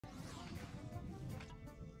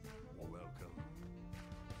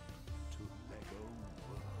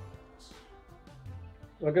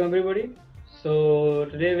Welcome everybody. So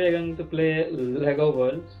today we are going to play Lego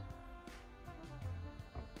Worlds.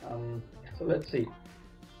 So let's see.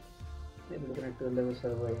 Maybe we'll connect to the Lego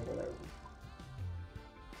server or whatever.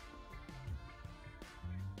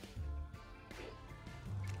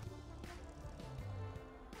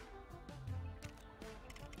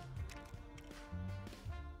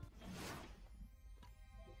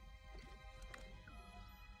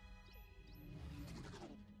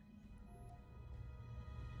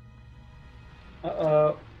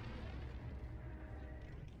 Uh,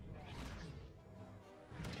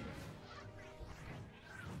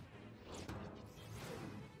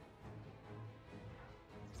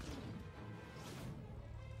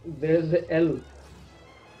 there's the L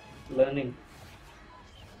learning.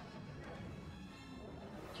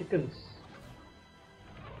 Chickens.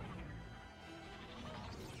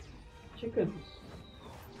 Chickens.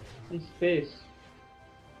 In space.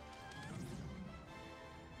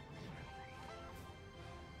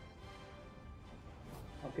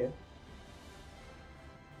 Okay.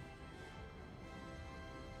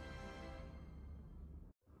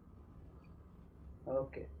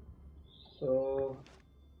 Okay. So,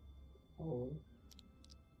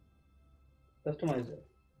 customizer.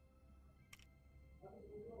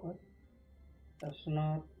 What?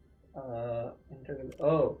 Astronaut.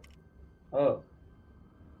 Oh. Oh.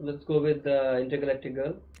 Let's go with the intergalactic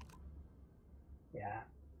girl. Yeah.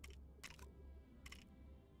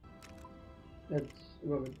 Let's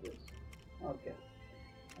go with this. Okay.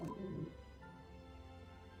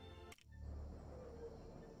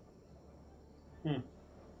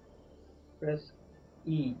 Press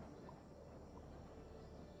E.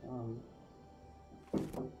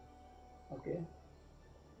 Okay.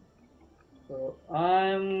 So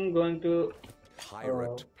I'm going to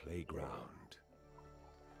Pirate Playground.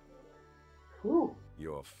 Whew.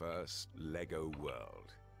 Your first Lego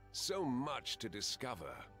world. So much to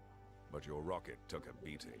discover. But your rocket took a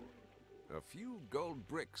beating. A few gold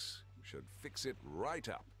bricks should fix it right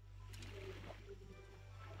up.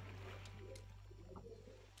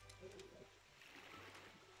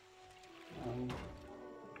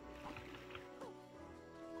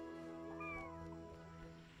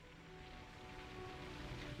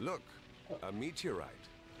 Look, a meteorite.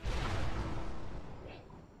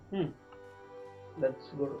 Let's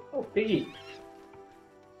go to, oh, Piggy.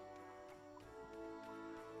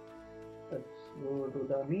 Let's go to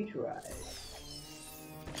the meteorite.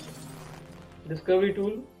 Discovery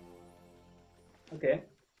tool. Okay.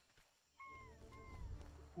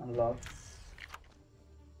 Unlock.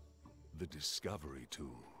 The Discovery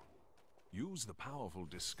Tool. Use the powerful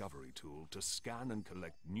Discovery Tool to scan and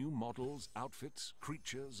collect new models, outfits,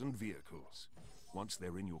 creatures, and vehicles. Once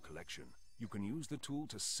they're in your collection, you can use the tool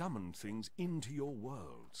to summon things into your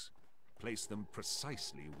worlds. Place them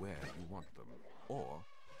precisely where you want them, or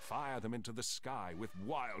fire them into the sky with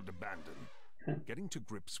wild abandon. Getting to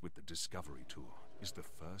grips with the Discovery Tool is the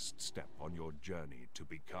first step on your journey to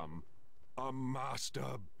become a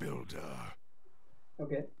master builder.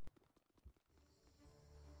 Okay.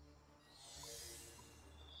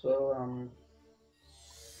 So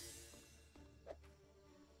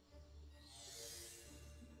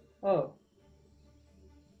oh,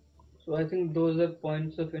 so I think those are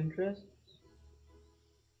points of interest.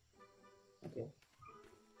 Okay.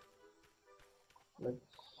 Let's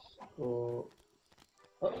go.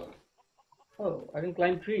 Oh, I can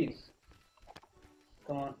climb trees.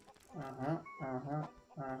 Come on. Uh-huh, uh-huh,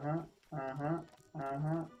 uh-huh, uh-huh,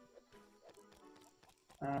 uh-huh,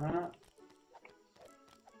 uh-huh.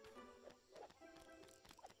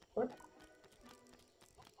 What?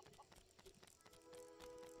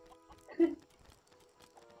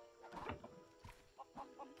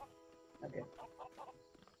 Okay.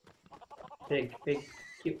 Pig,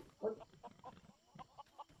 cute. What?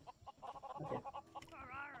 Okay.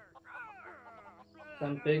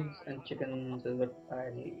 Some pigs and chickens is what I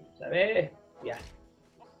need. Sabe? Yeah.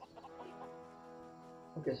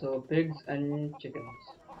 Okay, so pigs and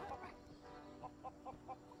chickens.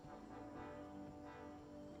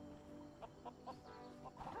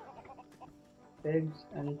 Pigs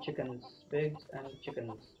and chickens. Pigs and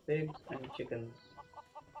chickens. Pigs and chickens.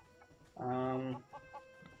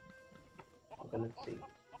 Okay, let's see.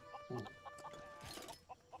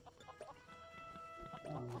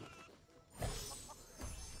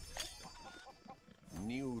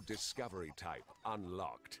 New discovery type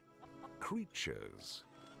unlocked. Creatures.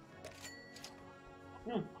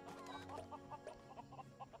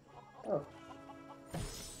 Oh.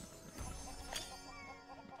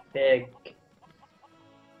 Pig.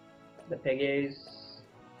 The piggies.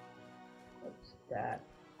 What's that?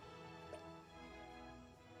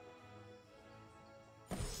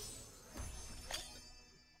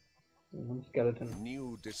 Skeleton.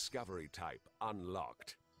 New discovery type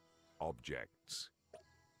unlocked. Objects.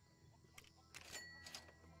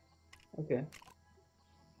 Okay.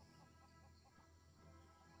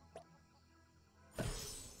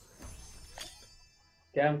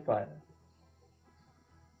 Campfire.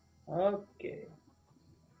 Okay.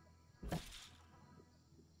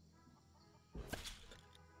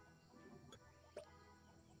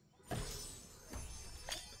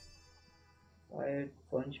 Fire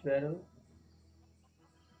punch barrel.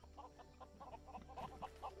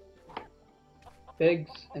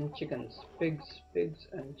 Pigs and chickens. Pigs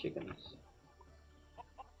and chickens.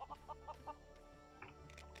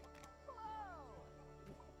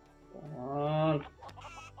 Come on.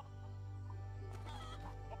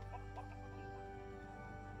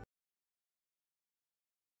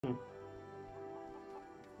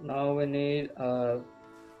 Now we need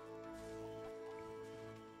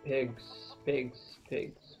pigs.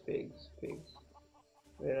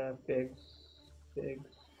 Where are pigs?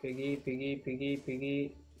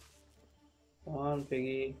 Piggy. Come on,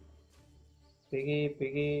 piggy.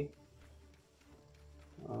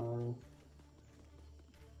 Oh,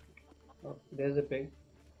 there's a pig.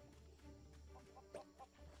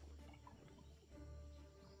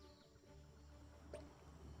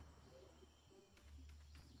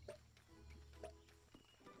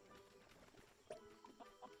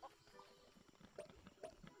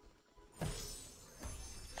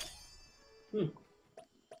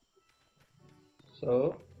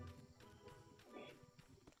 So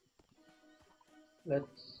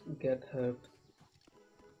let's get her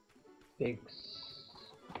pigs.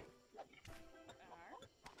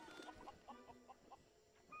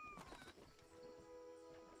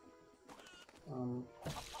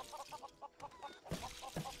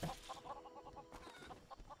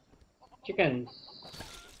 Chickens.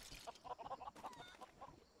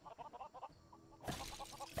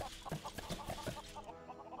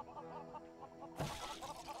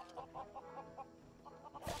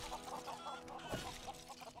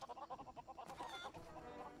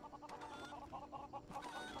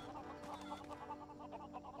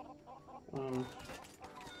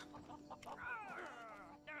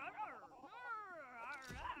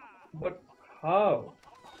 But how?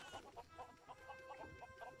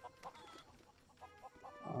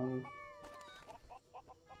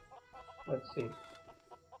 Let's see.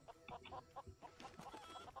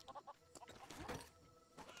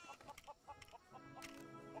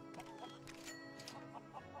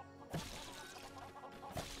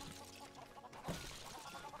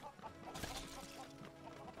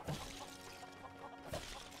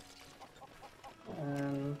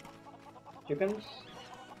 And chickens.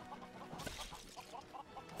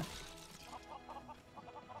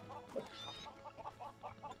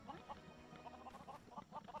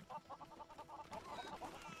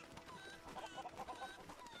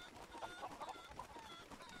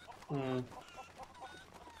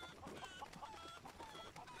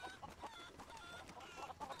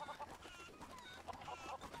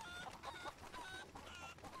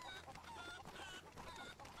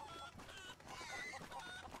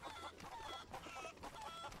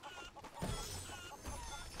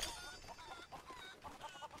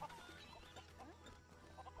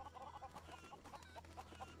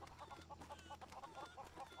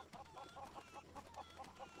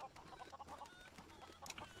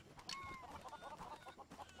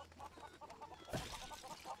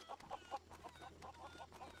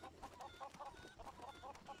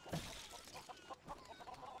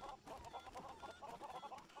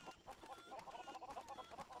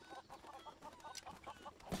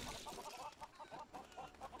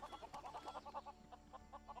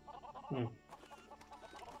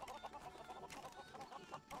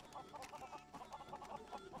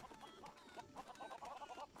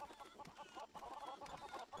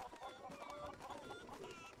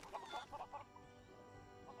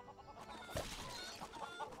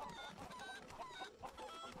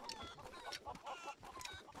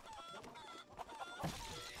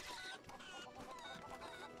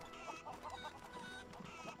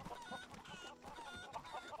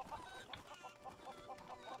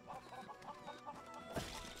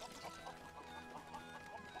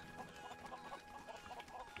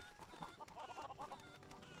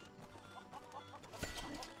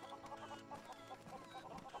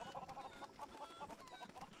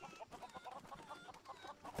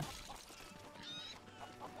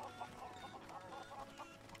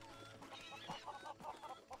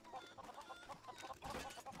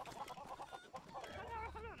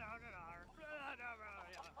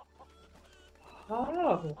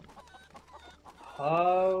 How?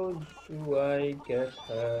 How do I get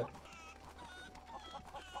her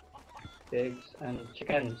pigs and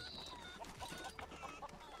chickens.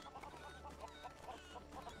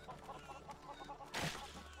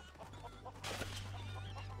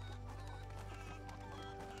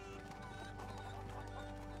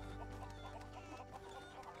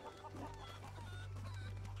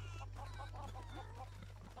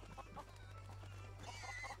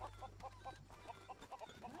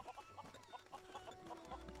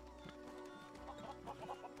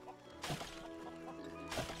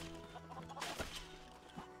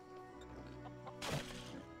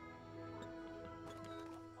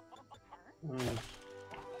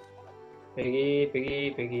 Piggy,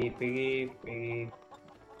 piggy, piggy, piggy, piggy.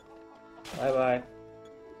 Bye bye.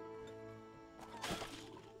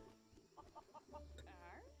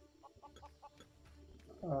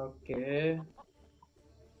 Okay.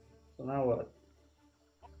 So now what?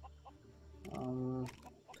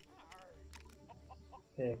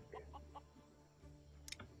 Pig.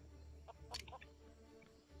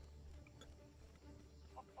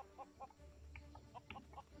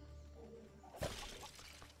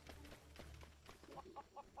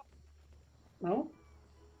 No?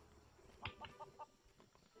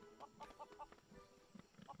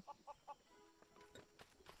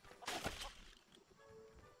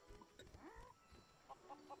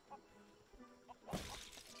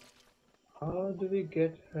 How do we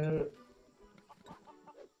get her?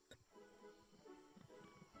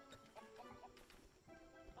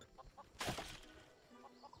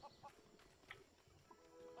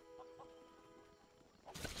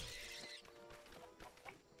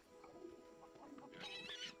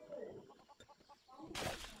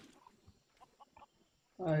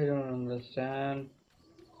 I don't understand.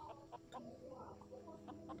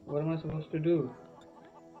 What am I supposed to do?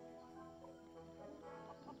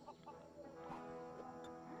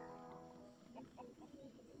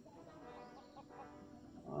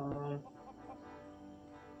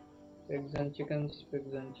 Pigs and chickens,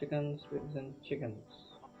 pigs and chickens, pigs and chickens.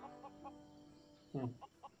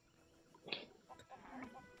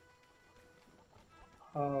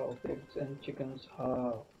 How? Pigs and chickens,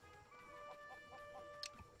 how?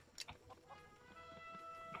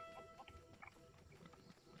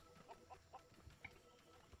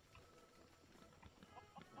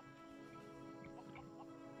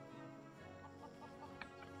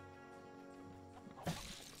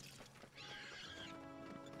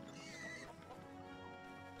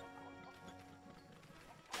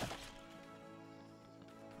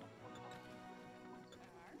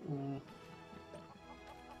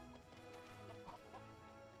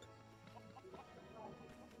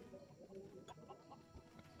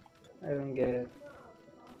 I don't get it.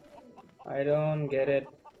 I don't get it.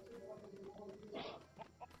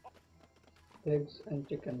 Pigs and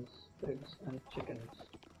chickens, pigs and chickens.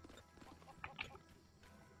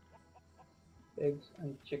 Pigs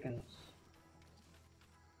and chickens.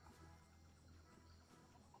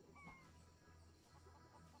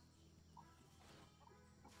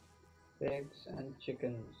 Pigs and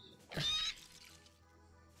chickens.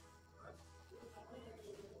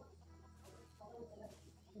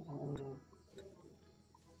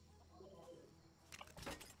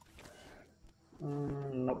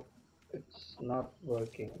 Nope, it's not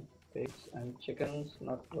working. Pigs and chickens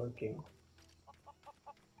not working.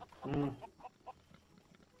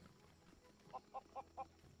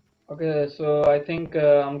 Okay, so I think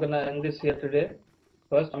I'm gonna end this here today.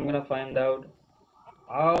 First, I'm gonna find out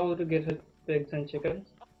how to get pigs and chickens,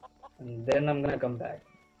 and then I'm gonna come back.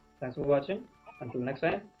 Thanks for watching. Until next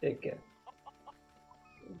time, take care.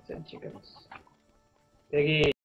 Pigs and chickens. Piggy.